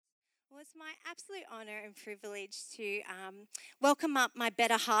It's my absolute honour and privilege to welcome up my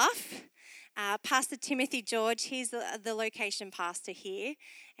better half, Pastor Timothy George. He's the location pastor here,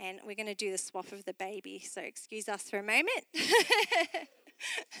 and we're going to do the swap of the baby, so excuse us for a moment.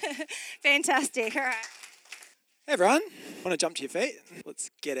 Fantastic, all right. Hey everyone, want to jump to your feet?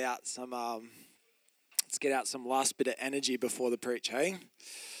 Let's get out some last bit of energy before the preach, hey?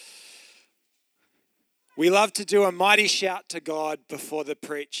 We love to do a mighty shout to God before the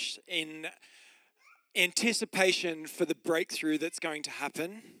preach in anticipation for the breakthrough that's going to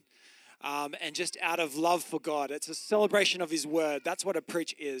happen, and just out of love for God. It's a celebration of His word. That's what a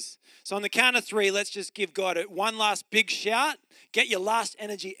preach is. So on the count of three, let's just give God one last big shout. Get your last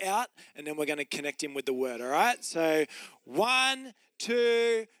energy out, and then we're going to connect Him with the word, all right? So 1,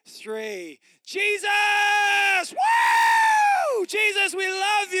 2, 3. Jesus! Woo! Jesus, we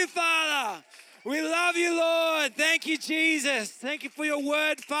love you, Father. We love you, Lord. Thank you, Jesus. Thank you for your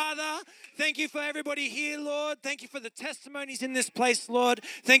word, Father. Thank you for everybody here, Lord. Thank you for the testimonies in this place, Lord.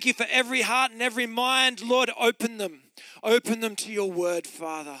 Thank you for every heart and every mind. Lord, open them. Open them to your word,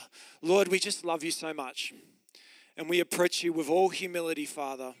 Father. Lord, we just love you so much. And we approach you with all humility,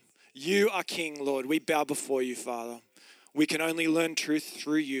 Father. You are King, Lord. We bow before you, Father. We can only learn truth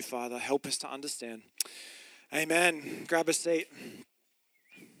through you, Father. Help us to understand. Amen. Grab a seat.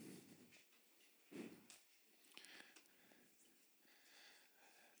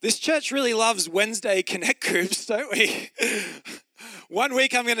 This church really loves Wednesday Connect groups, don't we? One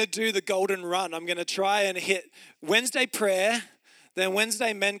week I'm going to do the golden run. I'm going to try and hit Wednesday prayer, then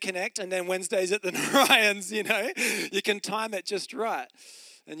Wednesday Men Connect, and then Wednesdays at the Narayan's, you know. You can time it just right,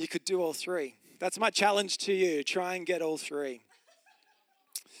 and you could do all three. That's my challenge to you. Try and get all three.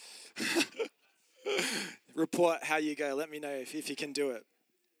 Report how you go. Let me know if you can do it.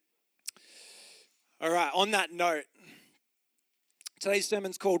 All right, on that note, today's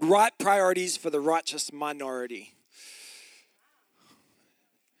sermon's called Right Priorities for the Righteous Minority.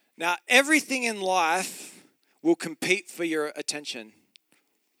 Now, everything in life will compete for your attention.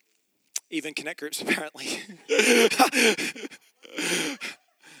 Even Connect groups, apparently.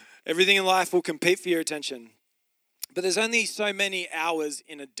 Everything in life will compete for your attention. But there's only so many hours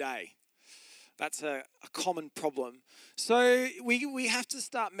in a day. That's a common problem. So we have to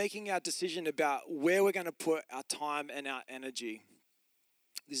start making our decision about where we're going to put our time and our energy.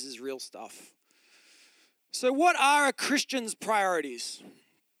 This is real stuff. So what are a Christian's priorities?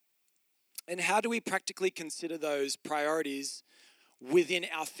 And how do we practically consider those priorities within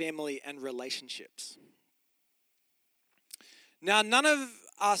our family and relationships? Now, none of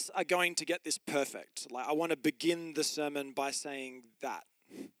us are going to get this perfect. I want to begin the sermon by saying that.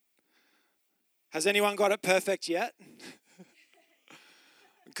 Has anyone got it perfect yet?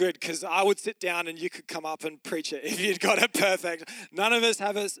 Good, because I would sit down and you could come up and preach it if you'd got it perfect. None of us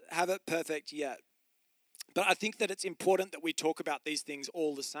have it perfect yet. But I think that it's important that we talk about these things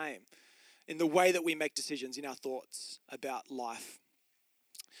all the same in the way that we make decisions, in our thoughts about life.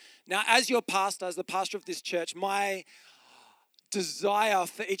 Now, as your pastor, as the pastor of this church, my desire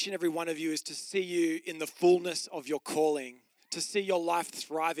for each and every one of you is to see you in the fullness of your calling, to see your life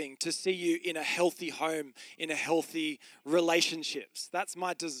thriving, to see you in a healthy home, in a healthy relationships. That's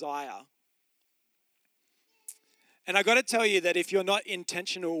my desire. And I got to tell you that if you're not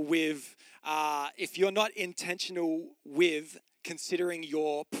intentional with considering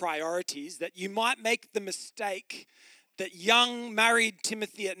your priorities, that you might make the mistake that young married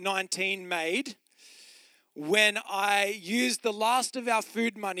Timothy at 19 made when I used the last of our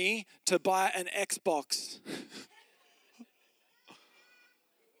food money to buy an Xbox.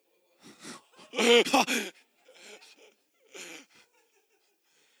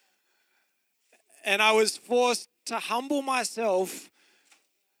 And I was forced to humble myself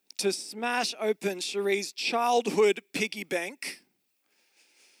to smash open Cherie's childhood piggy bank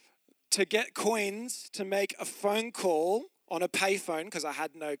to get coins to make a phone call on a payphone because I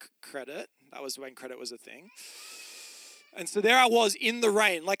had no credit. That was when credit was a thing. And so there I was in the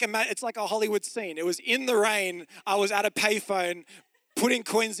rain. It's like a Hollywood scene. It was in the rain. I was at a payphone putting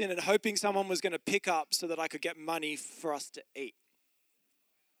coins in and hoping someone was going to pick up so that I could get money for us to eat.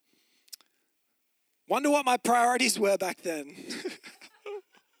 Wonder what my priorities were back then.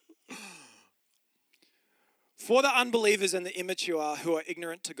 For the unbelievers and the immature who are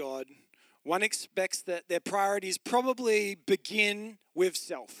ignorant to God, one expects that their priorities probably begin with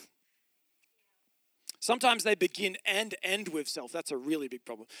self. Sometimes they begin and end with self. That's a really big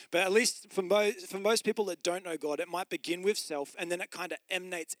problem. But at least for most people that don't know God, it might begin with self, and then it kind of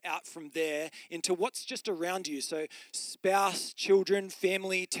emanates out from there into what's just around you. So spouse, children,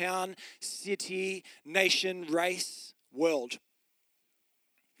 family, town, city, nation, race, world.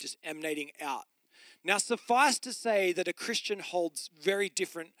 just emanating out. Now, suffice to say that a Christian holds very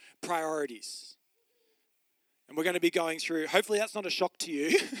different priorities. And we're going to be going through, hopefully that's not a shock to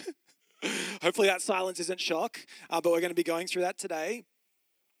you. Hopefully that silence isn't shock, but we're going to be going through that today.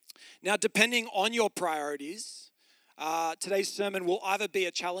 Now, depending on your priorities, today's sermon will either be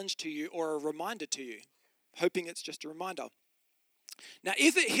a challenge to you or a reminder to you, hoping it's just a reminder. Now,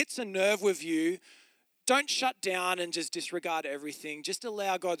 if it hits a nerve with you, don't shut down and just disregard everything. Just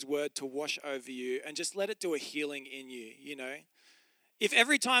allow God's word to wash over you and just let it do a healing in you, you know. If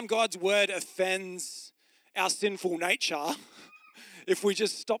every time God's word offends our sinful nature, if we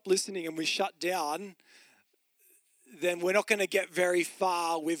just stop listening and we shut down, then we're not going to get very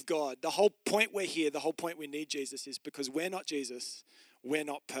far with God. The whole point we're here, the whole point we need Jesus is because we're not Jesus, we're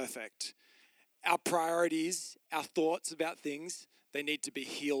not perfect. Our priorities, our thoughts about things, they need to be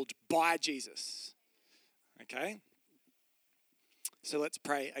healed by Jesus. Okay? So let's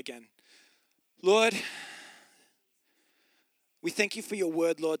pray again. Lord, we thank you for your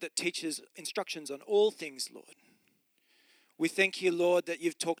word, Lord, that teaches instructions on all things, Lord. We thank you, Lord, that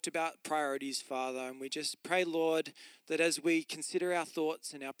you've talked about priorities, Father, and we just pray, Lord, that as we consider our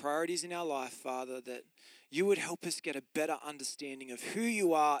thoughts and our priorities in our life, Father, that you would help us get a better understanding of who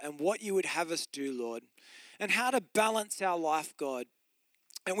you are and what you would have us do, Lord, and how to balance our life, God.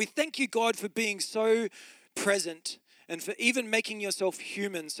 And we thank you, God, for being so present and for even making yourself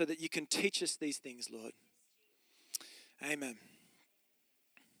human so that you can teach us these things, Lord. Amen.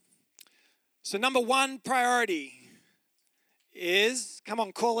 So number one priority is, come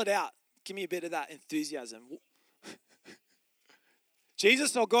on, call it out. Give me a bit of that enthusiasm.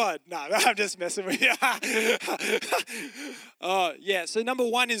 Jesus or God? No, I'm just messing with you. Oh, yeah. So number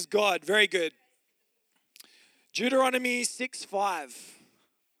one is God. Very good. Deuteronomy 6:5.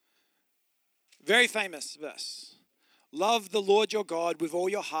 Very famous verse. Love the Lord your God with all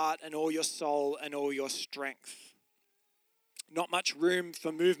your heart and all your soul and all your strength. Not much room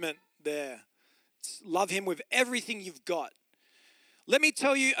for movement there. Love him with everything you've got. Let me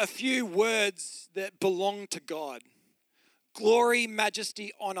tell you a few words that belong to God. Glory,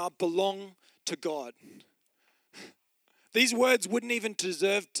 majesty, honor belong to God. These words wouldn't even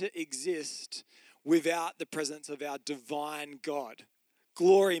deserve to exist without the presence of our divine God.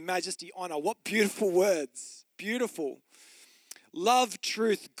 Glory, majesty, honor. What beautiful words. Beautiful. Love,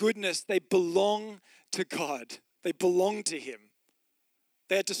 truth, goodness, they belong to God. They belong to him.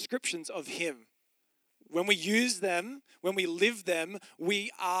 They are descriptions of him. When we use them, when we live them,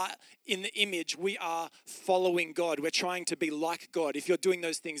 we are in the image. We are following God. We're trying to be like God. If you're doing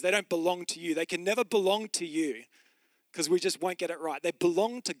those things, they don't belong to you. They can never belong to you because we just won't get it right. They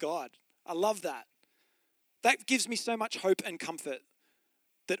belong to God. I love that. That gives me so much hope and comfort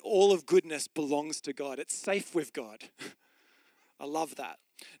that all of goodness belongs to God. It's safe with God. I love that.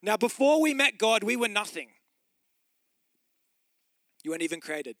 Now, before we met God, we were nothing. You weren't even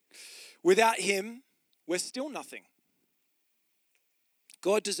created. Without him, we're still nothing.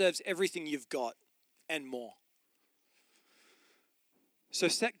 God deserves everything you've got and more. So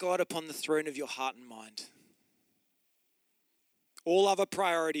set God upon the throne of your heart and mind. All other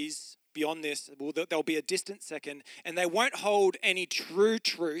priorities beyond this, they'll be a distant second, and they won't hold any true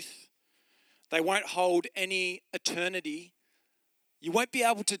truth. They won't hold any eternity. You won't be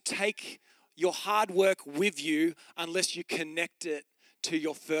able to take your hard work with you unless you connect it to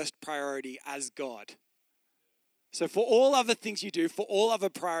your first priority as God. So for all other things you do, for all other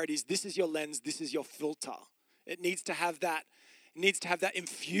priorities, this is your lens, this is your filter. It needs to have that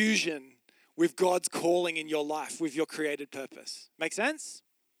infusion with God's calling in your life, with your created purpose. Make sense?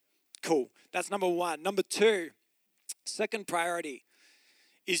 Cool. That's number one. Number two, second priority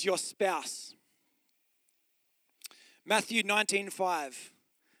is your spouse. Matthew 19:5.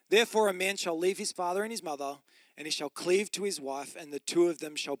 Therefore a man shall leave his father and his mother, and he shall cleave to his wife, and the two of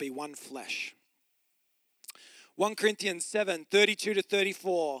them shall be one flesh. 1 Corinthians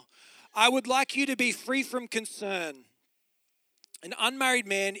 7:32-34. I would like you to be free from concern. An unmarried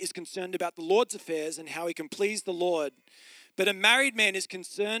man is concerned about the Lord's affairs and how he can please the Lord. But a married man is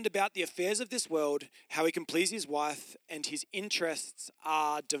concerned about the affairs of this world, how he can please his wife, and his interests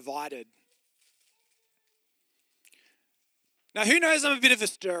are divided. Now, who knows I'm a bit of a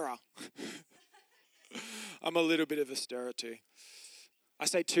stirrer? I'm a little bit of a stirrer too. I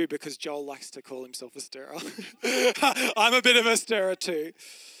say too because Joel likes to call himself a stirrer. I'm a bit of a stirrer too.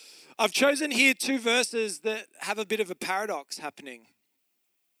 I've chosen here two verses that have a bit of a paradox happening.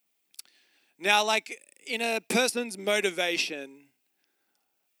 Now, like in a person's motivation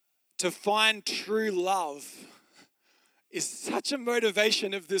to find true love is such a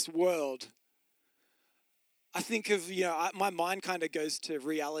motivation of this world. I think of, my mind kind of goes to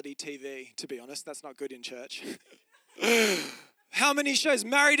reality TV, to be honest. That's not good in church. How many shows?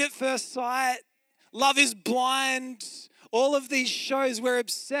 Married at First Sight, Love is Blind, all of these shows, we're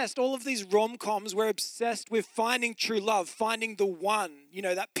obsessed. All of these rom-coms, we're obsessed with finding true love, finding the one,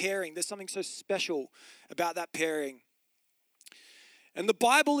 that pairing. There's something so special about that pairing. And the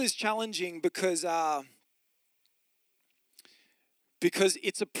Bible is challenging because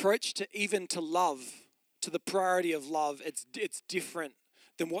its approach to love, to the priority of love, it's different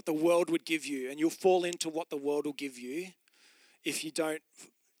than what the world would give you. And you'll fall into what the world will give you if you don't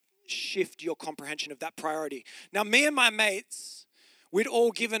shift your comprehension of that priority. Now, me and my mates, we'd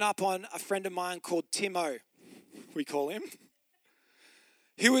all given up on a friend of mine called Timo, we call him.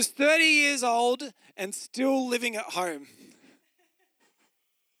 He was 30 years old and still living at home.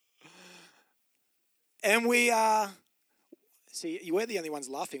 And we're the only ones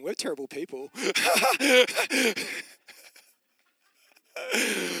laughing. We're terrible people.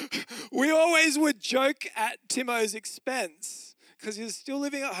 We always would joke at Timo's expense because he was still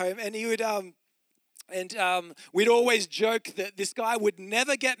living at home, and he would we'd always joke that this guy would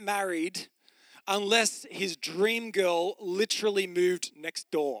never get married unless his dream girl literally moved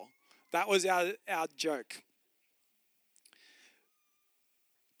next door. That was our joke.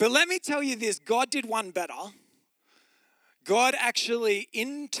 But let me tell you this, God did one better. God actually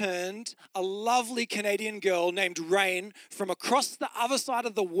interned a lovely Canadian girl named Rain from across the other side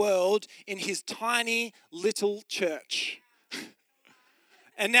of the world in his tiny little church.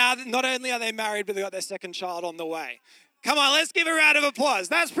 And now not only are they married, but they got their second child on the way. Come on, let's give a round of applause.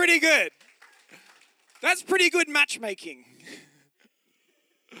 That's pretty good. That's pretty good matchmaking.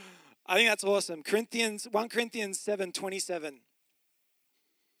 I think that's awesome. 1 Corinthians 7:27.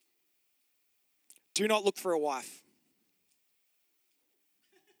 Do not look for a wife.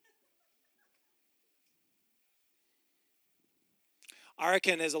 I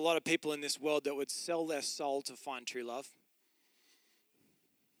reckon there's a lot of people in this world that would sell their soul to find true love.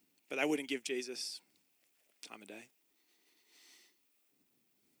 But they wouldn't give Jesus time of day.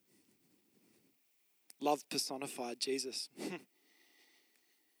 Love personified Jesus.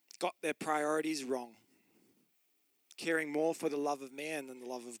 Got their priorities wrong. Caring more for the love of man than the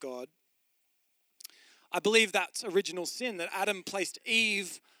love of God. I believe that's original sin, that Adam placed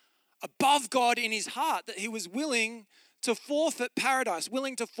Eve above God in his heart, that he was willing to forfeit paradise,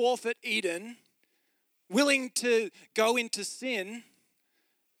 willing to forfeit Eden, willing to go into sin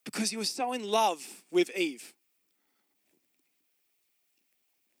because he was so in love with Eve.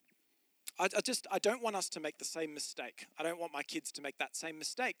 I don't want us to make the same mistake. I don't want my kids to make that same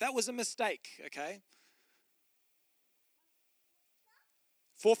mistake. That was a mistake, okay?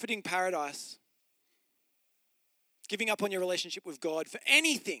 Forfeiting paradise, giving up on your relationship with God for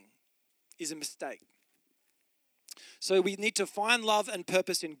anything is a mistake. So we need to find love and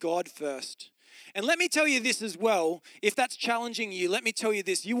purpose in God first. And let me tell you this as well. If that's challenging you, let me tell you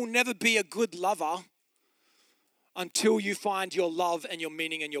this. You will never be a good lover until you find your love and your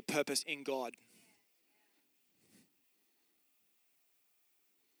meaning and your purpose in God.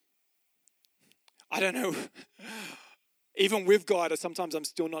 I don't know. Even with God, sometimes I'm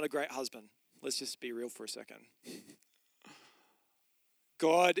still not a great husband. Let's just be real for a second.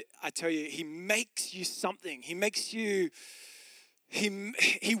 God, I tell you, he makes you something. He makes you,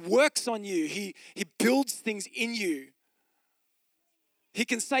 he works on you. He builds things in you. He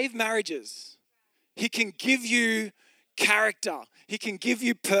can save marriages. He can give you character. He can give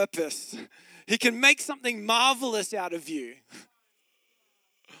you purpose. He can make something marvelous out of you.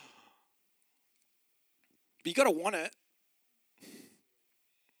 But you got to want it.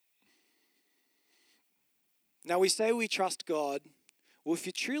 Now we say we trust God. Well, if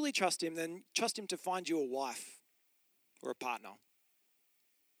you truly trust him, then trust him to find you a wife or a partner.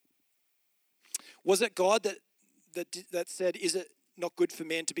 Was it God that said, is it not good for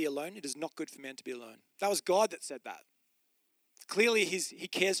man to be alone? It is not good for man to be alone. That was God that said that. Clearly, he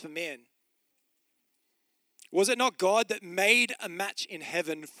cares for man. Was it not God that made a match in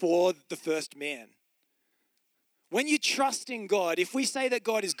heaven for the first man? When you trust in God, if we say that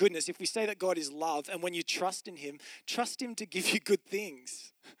God is goodness, if we say that God is love, and when you trust in him to give you good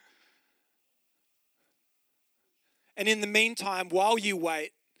things. And in the meantime, while you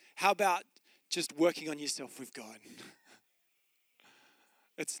wait, how about just working on yourself with God?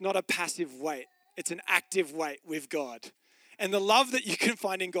 It's not a passive wait. It's an active wait with God. And the love that you can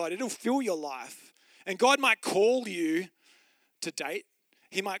find in God, it'll fill your life. And God might call you to date.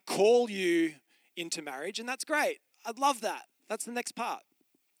 He might call you into marriage, and that's great. I'd love that. That's the next part.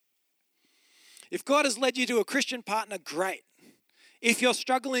 If God has led you to a Christian partner, great. If you're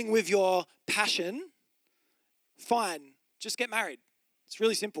struggling with your passion, fine, just get married. It's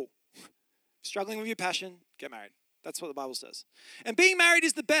really simple. Struggling with your passion, get married. That's what the Bible says. And being married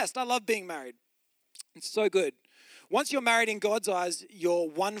is the best. I love being married. It's so good. Once you're married in God's eyes, you're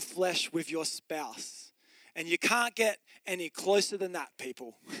one flesh with your spouse. And you can't get any closer than that,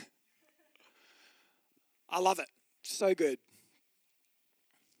 people. I love it. So good.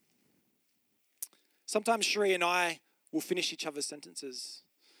 Sometimes Sheree and I will finish each other's sentences.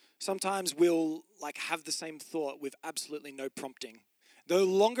 Sometimes we'll have the same thought with absolutely no prompting. The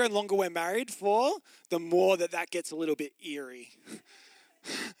longer and longer we're married for, the more that gets a little bit eerie.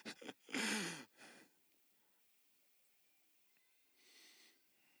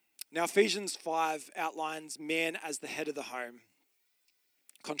 Now, Ephesians 5 outlines man as the head of the home.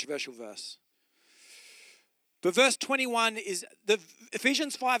 Controversial verse. But verse 21 is,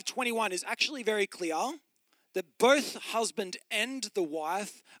 Ephesians 5:21 is actually very clear that both husband and the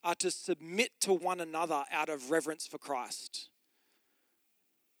wife are to submit to one another out of reverence for Christ.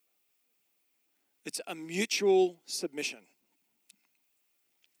 It's a mutual submission.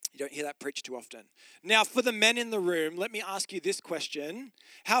 You don't hear that preached too often. Now, for the men in the room, let me ask you this question.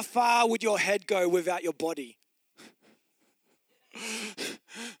 How far would your head go without your body?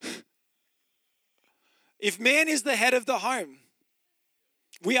 If man is the head of the home,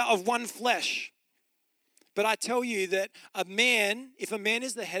 we are of one flesh. But I tell you that if a man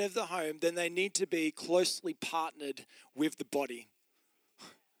is the head of the home, then they need to be closely partnered with the body.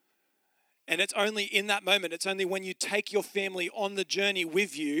 And it's only in that moment, it's only when you take your family on the journey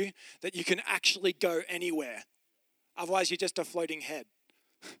with you that you can actually go anywhere. Otherwise, you're just a floating head.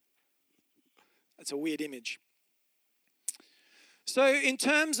 That's a weird image. So in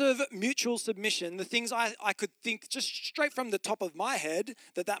terms of mutual submission, the things I could think just straight from the top of my head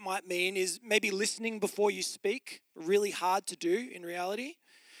that might mean is maybe listening before you speak, really hard to do in reality.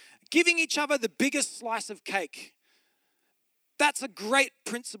 Giving each other the biggest slice of cake. That's a great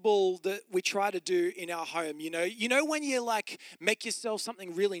principle that we try to do in our home. You know when you make yourself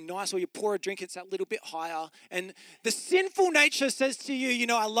something really nice or you pour a drink, it's that little bit higher. And the sinful nature says to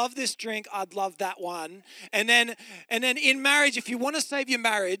you, I love this drink, I'd love that one. And then in marriage, if you want to save your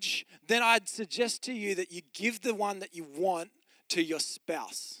marriage, then I'd suggest to you that you give the one that you want to your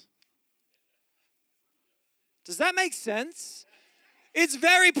spouse. Does that make sense? It's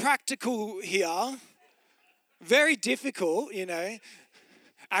very practical here. Very difficult,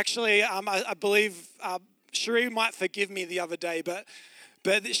 Actually, I believe Sheree might forgive me the other day, but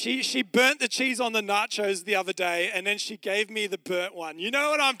she burnt the cheese on the nachos the other day, and then she gave me the burnt one. You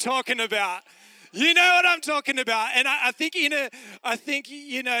know what I'm talking about? You know what I'm talking about. And I think in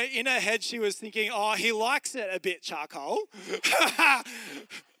her head she was thinking, oh, he likes it a bit charcoal.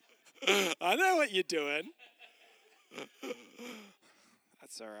 I know what you're doing.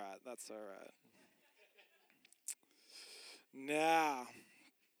 That's all right. Now,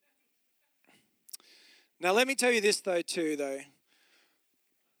 let me tell you this though.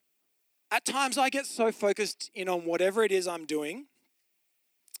 At times I get so focused in on whatever it is I'm doing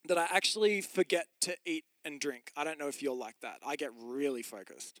that I actually forget to eat and drink. I don't know if you're like that. I get really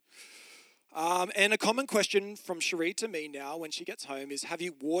focused. And a common question from Sheree to me now when she gets home is, have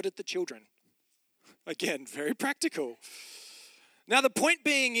you watered the children? Again, very practical. Now, the point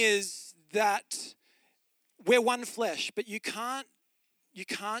being is that we're one flesh, but you can't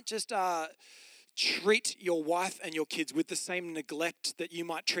just treat your wife and your kids with the same neglect that you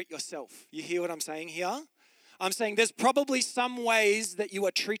might treat yourself. You hear what I'm saying here? I'm saying there's probably some ways that you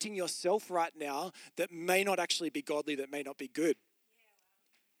are treating yourself right now that may not actually be godly, that may not be good.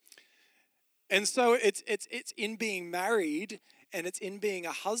 And so it's in being married, and it's in being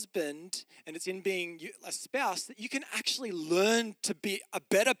a husband, and it's in being a spouse that you can actually learn to be a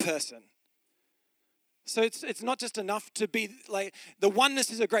better person. So it's not just enough to be the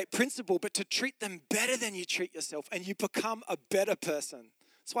oneness is a great principle, but to treat them better than you treat yourself, and you become a better person.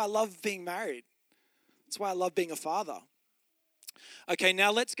 That's why I love being married. That's why I love being a father. Okay,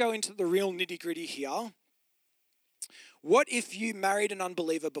 now let's go into the real nitty-gritty here. What if you married an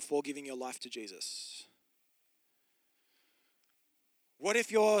unbeliever before giving your life to Jesus? What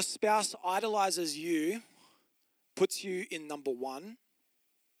if your spouse idolizes you, puts you in number one,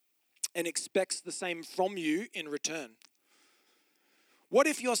 and expects the same from you in return? What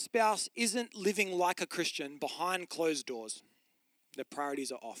if your spouse isn't living like a Christian behind closed doors? Their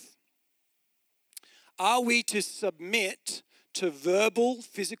priorities are off. Are we to submit to verbal,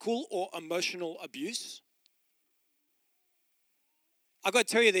 physical, or emotional abuse? I've got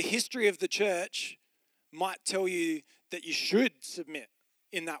to tell you, the history of the church might tell you that you should submit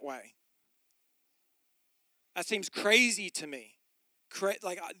in that way. That seems crazy to me.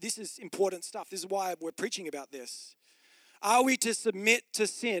 this is important stuff. This is why we're preaching about this. Are we to submit to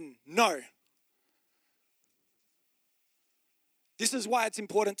sin? No. This is why it's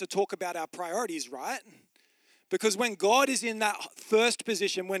important to talk about our priorities, right? Because when God is in that first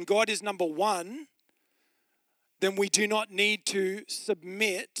position, when God is number one, then we do not need to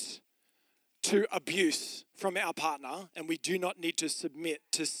submit to abuse from our partner, and we do not need to submit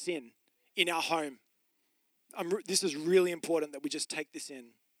to sin in our home. This is really important that we just take this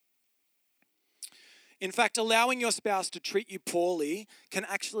in. In fact, allowing your spouse to treat you poorly can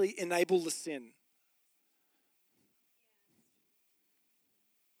actually enable the sin.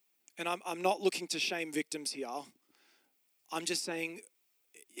 And I'm not looking to shame victims here. I'm just saying,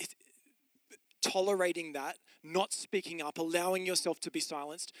 tolerating that, not speaking up, allowing yourself to be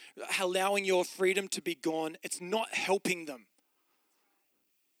silenced, allowing your freedom to be gone, it's not helping them.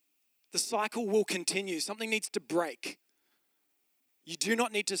 The cycle will continue. Something needs to break. You do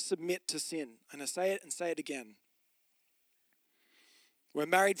not need to submit to sin. And I say it and say it again. We're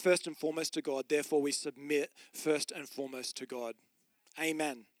married first and foremost to God, therefore we submit first and foremost to God.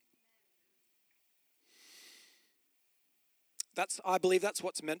 Amen. I believe that's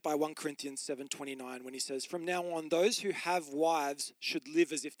what's meant by 1 Corinthians 7:29 when he says, "From now on, those who have wives should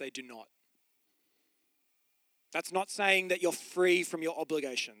live as if they do not." That's not saying that you're free from your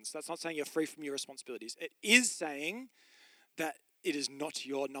obligations. That's not saying you're free from your responsibilities. It is saying that it is not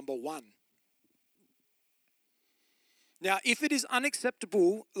your number one. Now, if it is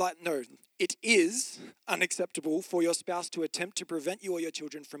unacceptable, it is unacceptable for your spouse to attempt to prevent you or your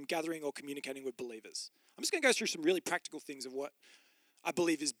children from gathering or communicating with believers. I'm just going to go through some really practical things of what I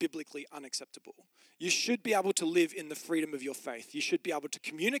believe is biblically unacceptable. You should be able to live in the freedom of your faith. You should be able to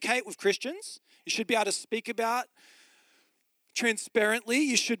communicate with Christians. You should be able to speak about transparently.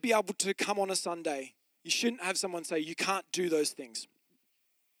 You should be able to come on a Sunday. You shouldn't have someone say, you can't do those things.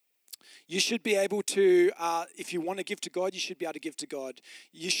 You should be able to, if you want to give to God, you should be able to give to God.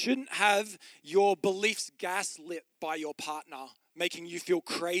 You shouldn't have your beliefs gaslit by your partner, making you feel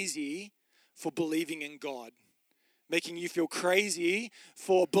crazy for believing in God, making you feel crazy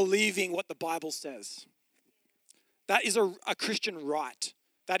for believing what the Bible says. That is a Christian right.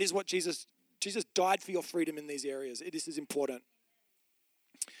 That is what Jesus died for your freedom in these areas. This is important.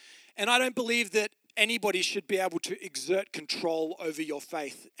 And I don't believe that anybody should be able to exert control over your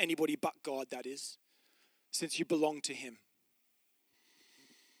faith. Anybody but God, that is, since you belong to Him.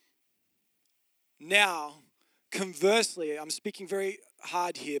 Now, conversely, I'm speaking very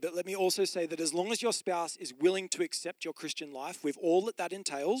hard here, but let me also say that as long as your spouse is willing to accept your Christian life with all that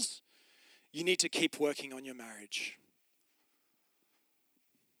entails, you need to keep working on your marriage.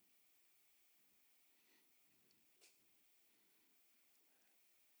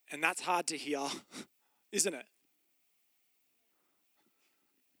 And that's hard to hear, isn't it?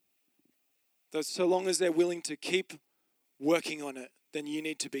 That so long as they're willing to keep working on it, then you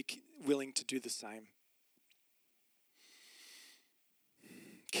need to be willing to do the same.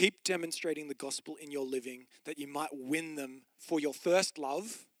 Keep demonstrating the gospel in your living that you might win them for your first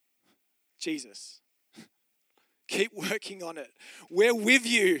love, Jesus. Keep working on it. We're with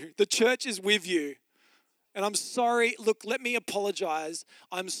you. The church is with you. And I'm sorry, look, let me apologize.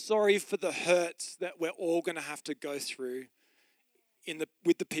 I'm sorry for the hurts that we're all going to have to go through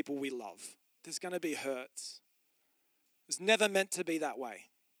with the people we love. There's going to be hurts. It's never meant to be that way.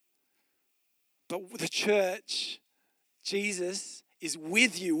 But the church, Jesus, is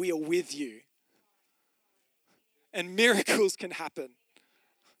with you. We are with you. And miracles can happen.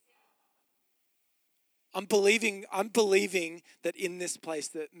 I'm believing that in this place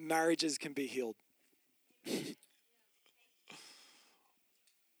that marriages can be healed.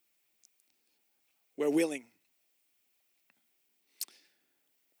 We're willing.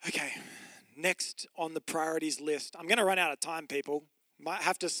 Okay, next on the priorities list. I'm going to run out of time, people. Might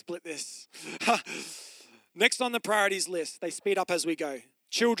have to split this. Next on the priorities list, they speed up as we go.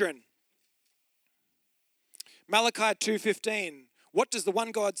 Children. Malachi 2:15. What does the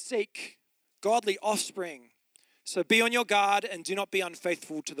one God seek? Godly offspring. So be on your guard and do not be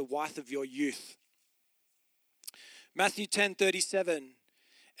unfaithful to the wife of your youth. Matthew 10:37.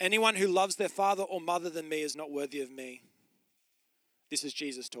 Anyone who loves their father or mother than me is not worthy of me. This is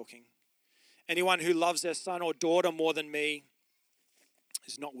Jesus talking. Anyone who loves their son or daughter more than me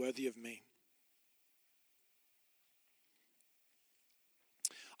is not worthy of me.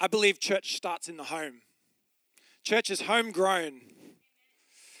 I believe church starts in the home. Church is homegrown.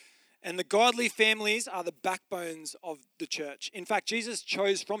 And the godly families are the backbones of the church. In fact, Jesus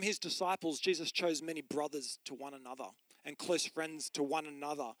chose from his disciples, Jesus chose many brothers to one another and close friends to one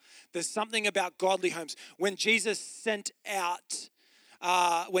another. There's something about godly homes. When Jesus sent out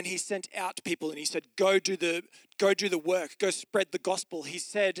when he sent out people and he said, go do the work, go spread the gospel. He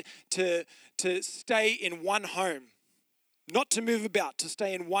said to stay in one home, not to move about, to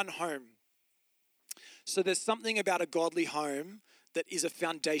stay in one home. So there's something about a godly home that is a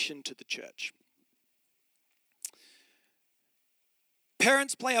foundation to the church.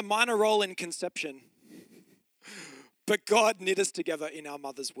 Parents play a minor role in conception, but God knit us together in our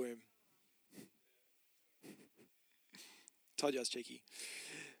mother's womb. Told you I was cheeky.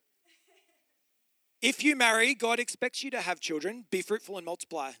 If you marry, God expects you to have children, be fruitful and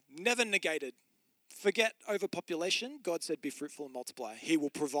multiply. Never negated. Forget overpopulation. God said, be fruitful and multiply. He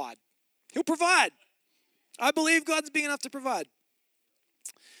will provide. He'll provide. I believe God's big enough to provide.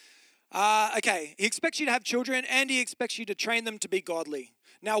 Okay, he expects you to have children and he expects you to train them to be godly.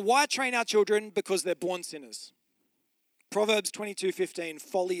 Now, why train our children? Because they're born sinners. Proverbs 22:15,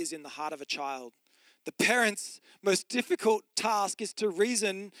 folly is in the heart of a child. The parent's most difficult task is to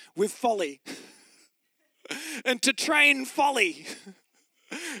reason with folly and to train folly.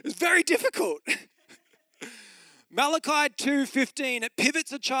 It's very difficult. Malachi 2:15, it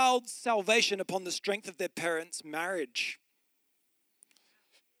pivots a child's salvation upon the strength of their parents' marriage.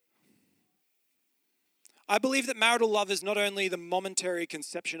 I believe that marital love is not only the momentary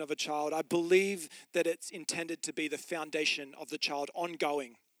conception of a child, I believe that it's intended to be the foundation of the child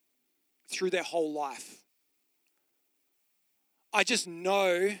ongoing through their whole life. I just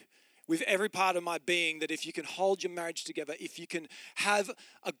know with every part of my being that if you can hold your marriage together, if you can have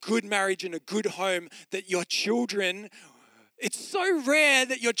a good marriage and a good home, that your children, it's so rare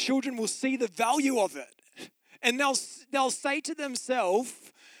that your children will see the value of it. And they'll say to themselves,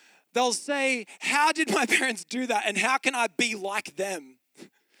 they'll say, how did my parents do that? And how can I be like them?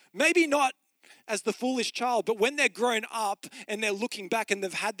 Maybe not as the foolish child, but when they're grown up and they're looking back and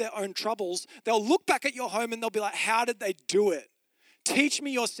they've had their own troubles, they'll look back at your home and they'll be like, how did they do it? Teach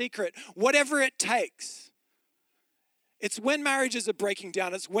me your secret, whatever it takes. It's when marriages are breaking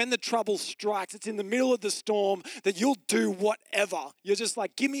down, it's when the trouble strikes, it's in the middle of the storm that you'll do whatever. You're just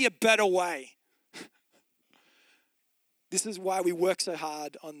like, give me a better way. This is why we work so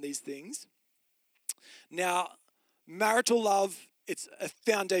hard on these things. Now, marital love, it's a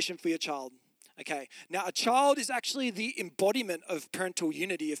foundation for your child. Okay, now a child is actually the embodiment of parental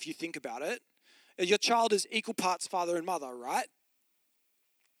unity if you think about it. Your child is equal parts father and mother, right?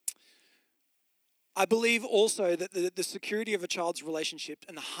 I believe also that the security of a child's relationship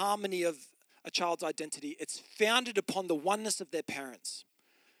and the harmony of a child's identity, it's founded upon the oneness of their parents.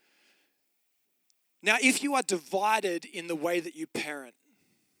 Now, if you are divided in the way that you parent,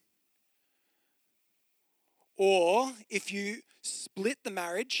 or if you split the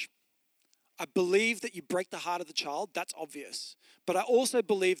marriage, I believe that you break the heart of the child. That's obvious. But I also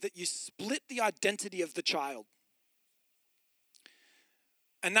believe that you split the identity of the child.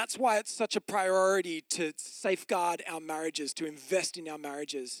 And that's why it's such a priority to safeguard our marriages, to invest in our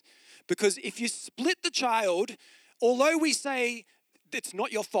marriages. Because if you split the child, although we say it's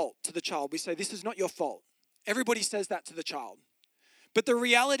not your fault to the child, we say this is not your fault. Everybody says that to the child. But the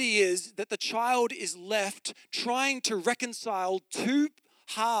reality is that the child is left trying to reconcile two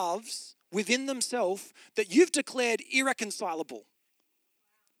halves within themselves that you've declared irreconcilable.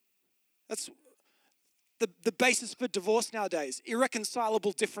 That's the basis for divorce nowadays.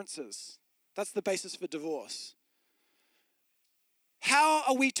 Irreconcilable differences. That's the basis for divorce. How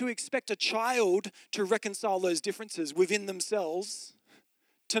are we to expect a child to reconcile those differences within themselves,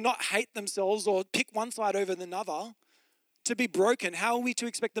 to not hate themselves or pick one side over another, to be broken? How are we to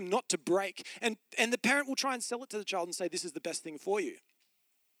expect them not to break? And the parent will try and sell it to the child and say, this is the best thing for you.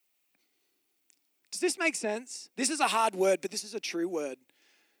 Does this make sense? This is a hard word, but this is a true word.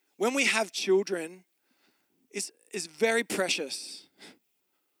 When we have children, is very precious.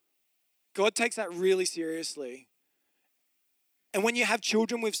 God takes that really seriously. And when you have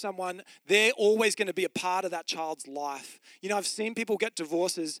children with someone, they're always going to be a part of that child's life. You know, I've seen people get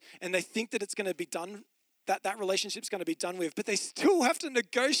divorces and they think that it's going to be done, that relationship's going to be done with, but they still have to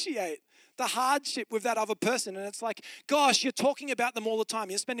negotiate the hardship with that other person. And it's like, gosh, you're talking about them all the time.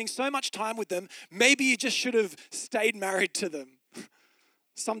 You're spending so much time with them. Maybe you just should have stayed married to them.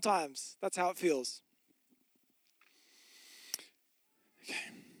 Sometimes that's how it feels. Okay.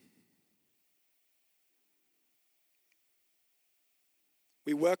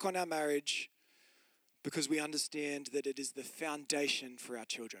 We work on our marriage because we understand that it is the foundation for our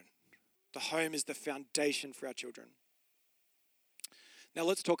children. The home is the foundation for our children. Now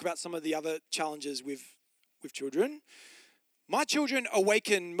let's talk about some of the other challenges with children. My children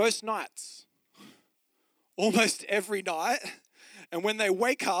awaken most nights, almost every night. And when they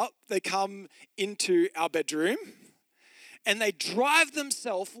wake up, they come into our bedroom and they drive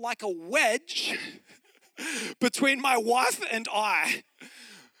themselves like a wedge between my wife and I,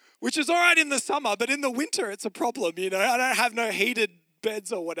 which is all right in the summer, but in the winter it's a problem, I don't have no heated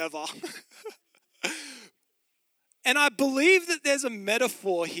beds or whatever. And I believe that there's a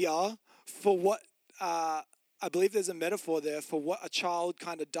metaphor here for what, I believe there's a metaphor there for what a child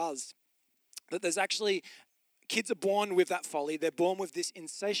kind of does. That there's actually, kids are born with that folly. They're born with this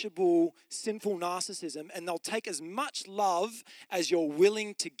insatiable, sinful narcissism, and they'll take as much love as you're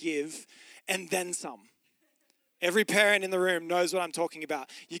willing to give, and then some. Every parent in the room knows what I'm talking about.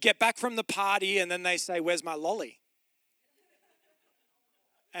 You get back from the party, and then they say, "Where's my lolly?"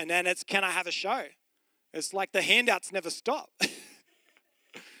 And then it's, "Can I have a show?" It's like the handouts never stop.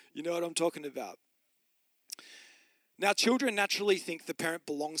 You know what I'm talking about. Now, children naturally think the parent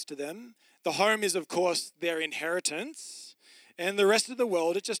belongs to them. The home is, of course, their inheritance. And the rest of the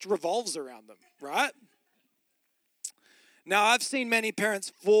world, it just revolves around them, right? Now, I've seen many parents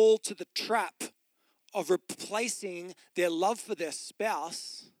fall to the trap of replacing their love for their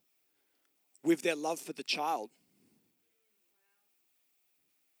spouse with their love for the child.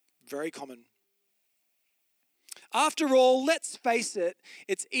 Very common. After all, let's face it,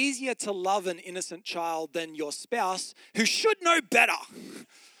 it's easier to love an innocent child than your spouse who should know better.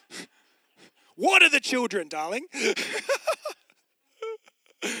 What are the children, darling?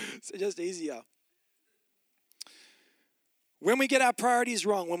 It's just easier. When we get our priorities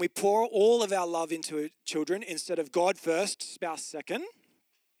wrong, when we pour all of our love into children instead of God first, spouse second,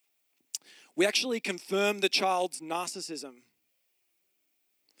 we actually confirm the child's narcissism.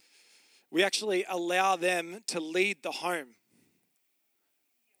 We actually allow them to lead the home.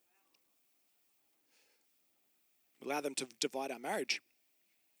 We allow them to divide our marriage.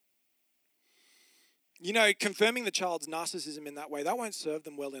 Confirming the child's narcissism in that way, that won't serve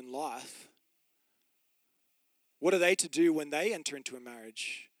them well in life. What are they to do when they enter into a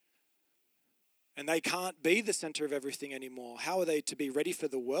marriage? And they can't be the center of everything anymore. How are they to be ready for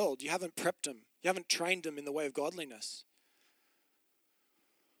the world? You haven't prepped them. You haven't trained them in the way of godliness.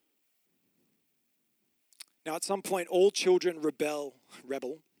 Now, at some point, all children rebel,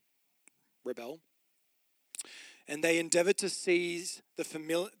 and they endeavor to seize the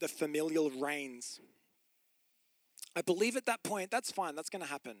familial reins. I believe at that point, that's fine, that's going to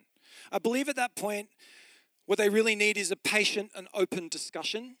happen. I believe at that point, what they really need is a patient and open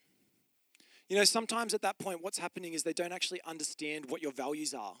discussion. Sometimes at that point, what's happening is they don't actually understand what your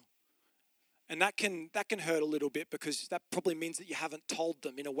values are. And that can hurt a little bit, because that probably means that you haven't told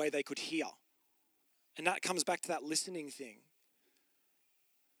them in a way they could hear. And that comes back to that listening thing.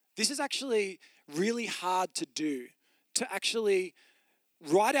 This is actually really hard to do, to actually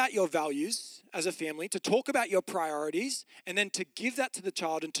write out your values as a family, to talk about your priorities, and then to give that to the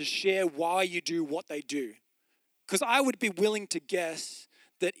child and to share why you do what they do. Because I would be willing to guess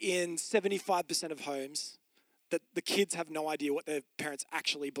that in 75% of homes, that the kids have no idea what their parents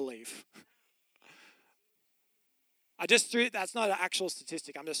actually believe. That's not an actual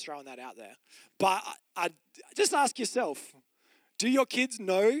statistic, I'm just throwing that out there. But I just ask yourself, do your kids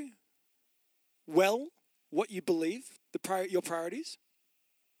know well what you believe, your priorities?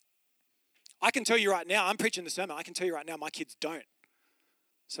 I can tell you right now, I'm preaching the sermon, I can tell you right now, my kids don't.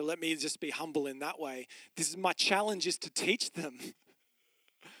 So let me just be humble in that way. My challenge is to teach them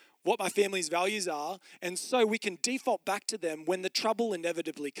what my family's values are, and so we can default back to them when the trouble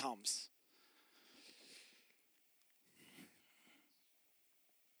inevitably comes.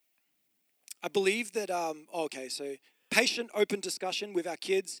 I believe that, so patient, open discussion with our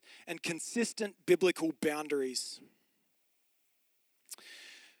kids and consistent biblical boundaries.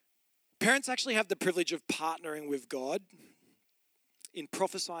 Parents actually have the privilege of partnering with God in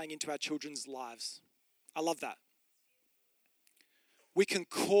prophesying into our children's lives. I love that. We can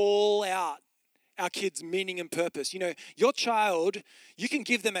call out our kids' meaning and purpose. Your child, you can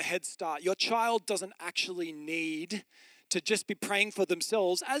give them a head start. Your child doesn't actually need to just be praying for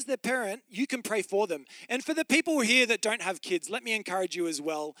themselves. As their parent, you can pray for them. And for the people here that don't have kids, let me encourage you as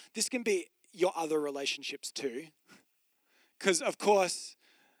well. This can be your other relationships too. Because, of course,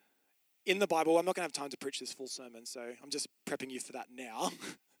 in the Bible, I'm not going to have time to preach this full sermon, so I'm just prepping you for that now.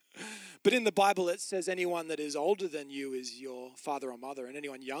 But in the Bible, it says anyone that is older than you is your father or mother, and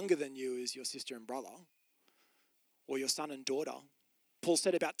anyone younger than you is your sister and brother, or your son and daughter. Paul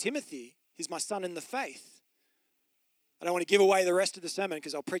said about Timothy, he's my son in the faith. I don't want to give away the rest of the sermon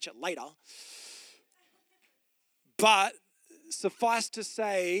because I'll preach it later. But suffice to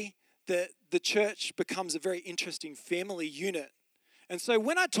say that the church becomes a very interesting family unit. And so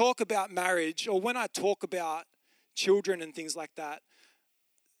when I talk about marriage, or when I talk about children and things like that,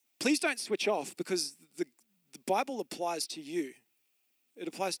 please don't switch off, because the Bible applies to you. It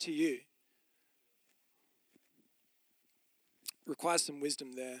applies to you. Requires some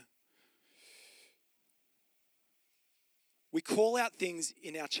wisdom there. We call out things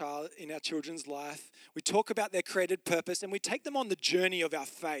in our children's life. We talk about their created purpose, and we take them on the journey of our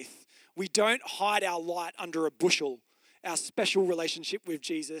faith. We don't hide our light under a bushel. Our special relationship with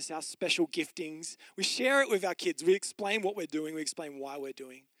Jesus, our special giftings. We share it with our kids. We explain what we're doing. We explain why we're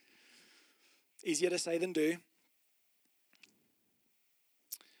doing. Easier to say than do.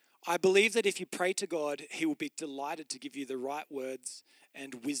 I believe that if you pray to God, He will be delighted to give you the right words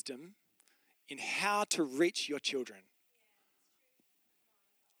and wisdom in how to reach your children.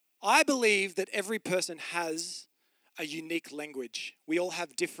 I believe that every person has a unique language. We all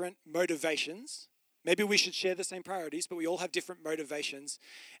have different motivations. Maybe we should share the same priorities, but we all have different motivations.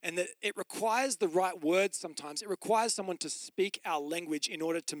 And that it requires the right words sometimes. It requires someone to speak our language in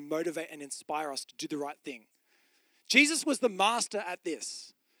order to motivate and inspire us to do the right thing. Jesus was the master at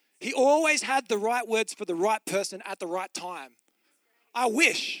this. He always had the right words for the right person at the right time. I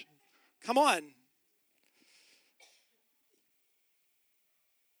wish. Come on.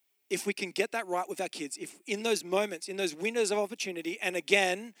 If we can get that right with our kids, if in those moments, in those windows of opportunity, and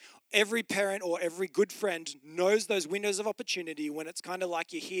again, every parent or every good friend knows those windows of opportunity when it's kind of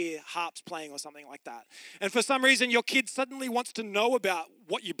like you hear harps playing or something like that. And for some reason, your kid suddenly wants to know about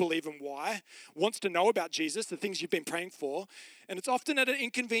what you believe and why, wants to know about Jesus, the things you've been praying for, and it's often at an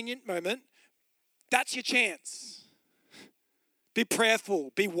inconvenient moment. That's your chance. Be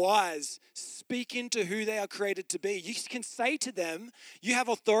prayerful, be wise, speak into who they are created to be. You can say to them, you have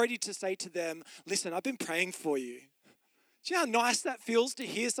authority to say to them, listen, I've been praying for you. Do you know how nice that feels to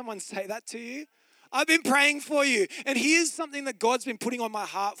hear someone say that to you? I've been praying for you. And here's something that God's been putting on my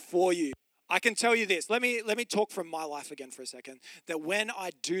heart for you. I can tell you this. Let me talk from my life again for a second. That when I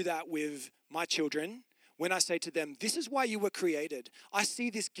do that with my children, when I say to them, this is why you were created. I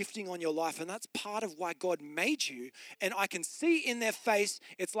see this gifting on your life, and that's part of why God made you. And I can see in their face,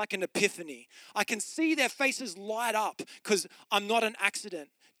 it's like an epiphany. I can see their faces light up because I'm not an accident.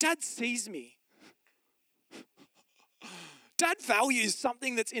 Dad sees me. Dad values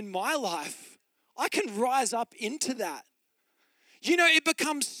something that's in my life. I can rise up into that. You know, it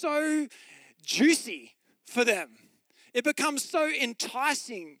becomes so juicy for them. It becomes so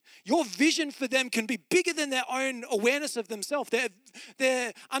enticing. Your vision for them can be bigger than their own awareness of themselves,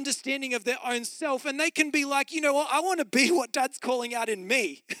 their understanding of their own self. And they can be like, you know what, I want to be what Dad's calling out in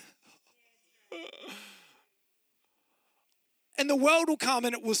me. And the world will come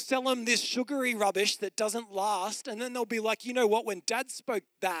and it will sell them this sugary rubbish that doesn't last. And then they'll be like, you know what, when Dad spoke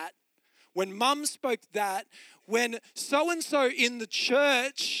that, when Mum spoke that, when so-and-so in the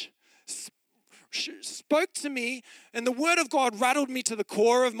church spoke to me, and the word of God rattled me to the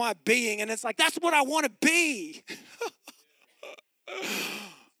core of my being, and it's like, that's what I want to be.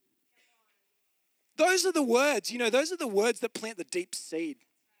 Those are the words, those are the words that plant the deep seed.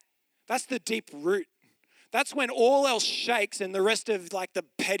 That's the deep root. That's when all else shakes and the rest of like the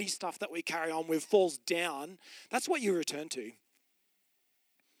petty stuff that we carry on with falls down. That's what you return to.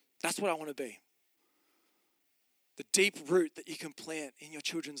 That's what I want to be. The deep root that you can plant in your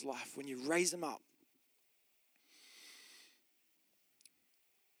children's life when you raise them up.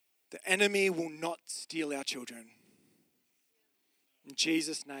 The enemy will not steal our children. In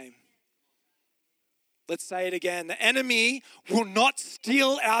Jesus' name. Let's say it again. The enemy will not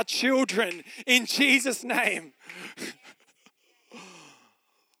steal our children in Jesus' name.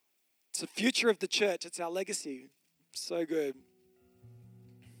 It's the future of the church. It's our legacy. So good.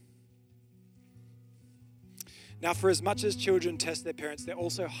 Now, for as much as children test their parents, they're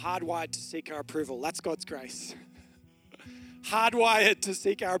also hardwired to seek our approval. That's God's grace. Hardwired to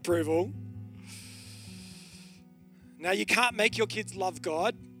seek our approval. Now, you can't make your kids love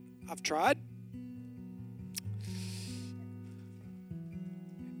God. I've tried.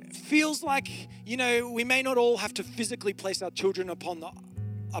 It feels like, we may not all have to physically place our children upon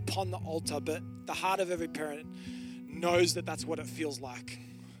the altar, but the heart of every parent knows that that's what it feels like.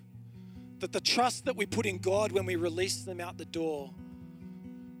 That the trust that we put in God when we release them out the door,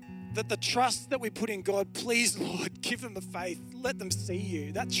 that the trust that we put in God, please, Lord, give them the faith. Let them see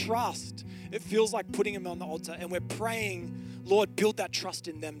you. That trust, it feels like putting them on the altar. And we're praying, Lord, build that trust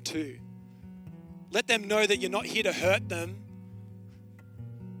in them too. Let them know that you're not here to hurt them.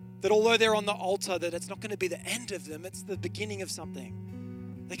 That although they're on the altar, that it's not going to be the end of them. It's the beginning of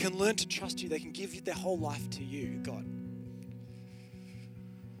something. They can learn to trust you. They can give their whole life to you, God.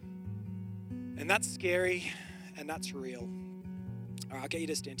 And that's scary and that's real. All right, I'll get you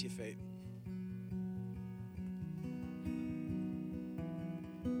to stand to your feet.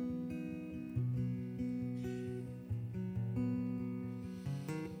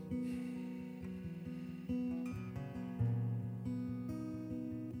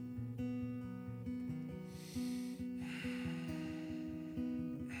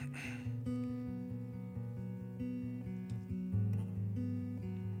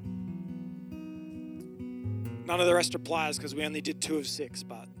 None of the rest are pliers because we only did 2 of 6,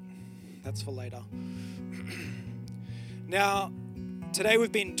 but that's for later. Now, today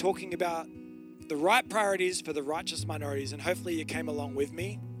we've been talking about the right priorities for the righteous minorities, and hopefully you came along with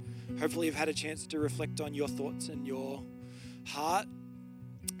me. Hopefully you've had a chance to reflect on your thoughts and your heart.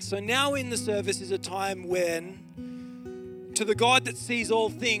 So now in the service is a time when, to the God that sees all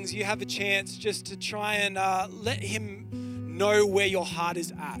things, you have a chance just to try and let him know where your heart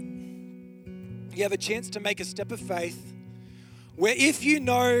is at. You have a chance to make a step of faith where if you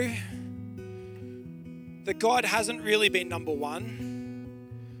know that God hasn't really been number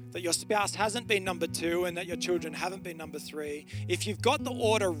 1, that your spouse hasn't been number 2, and that your children haven't been number 3, if you've got the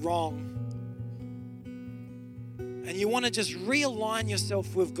order wrong and you want to just realign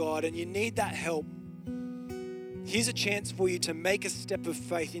yourself with God and you need that help, here's a chance for you to make a step of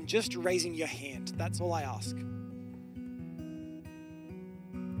faith in just raising your hand. That's all I ask.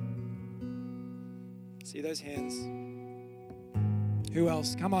 See those hands? Who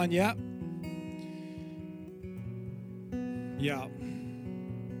else? Come on, yeah. Yeah.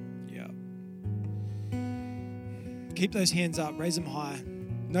 Keep those hands up. Raise them high.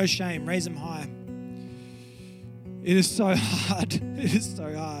 No shame. Raise them high. It is so hard. It is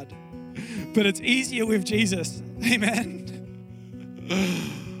so hard. But it's easier with Jesus. Amen.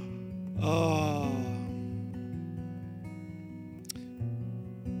 Oh.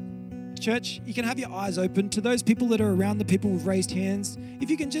 Church, you can have your eyes open. To those people that are around the people with raised hands, if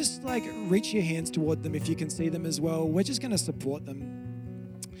you can just reach your hands toward them, if you can see them as well, we're just going to support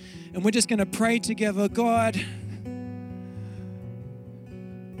them. And we're just going to pray together. God,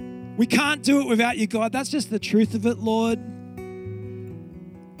 we can't do it without you, God. That's just the truth of it, Lord.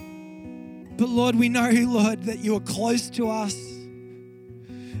 But Lord, we know, Lord, that you are close to us.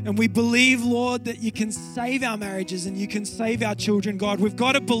 And we believe, Lord, that you can save our marriages and you can save our children, God. We've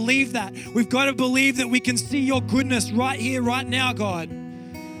got to believe that. We've got to believe that we can see your goodness right here, right now, God.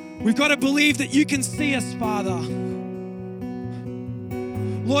 We've got to believe that you can see us, Father.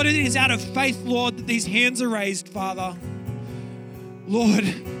 Lord, it is out of faith, Lord, that these hands are raised, Father. Lord,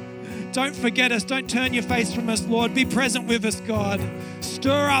 don't forget us. Don't turn your face from us, Lord. Be present with us, God.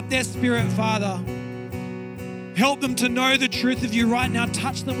 Stir up their spirit, Father. Help them to know the truth of you right now.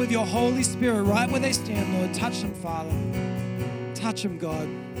 Touch them with your Holy Spirit right where they stand, Lord. Touch them, Father. Touch them, God.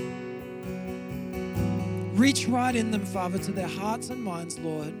 Reach right in them, Father, to their hearts and minds,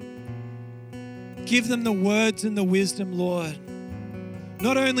 Lord. Give them the words and the wisdom, Lord.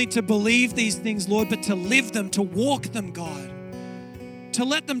 Not only to believe these things, Lord, but to live them, to walk them, God. To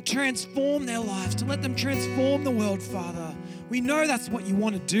let them transform their lives, to let them transform the world, Father. We know that's what you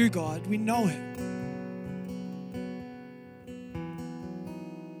want to do, God. We know it.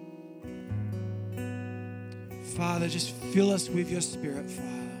 Father, just fill us with your Spirit,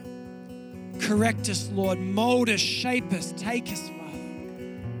 Father. Correct us, Lord. Mold us, shape us, take us, Father.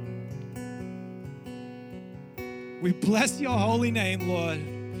 We bless your holy name, Lord.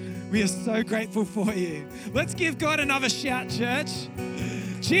 We are so grateful for you. Let's give God another shout, church.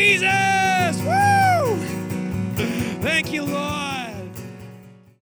 Jesus! Woo! Thank you, Lord.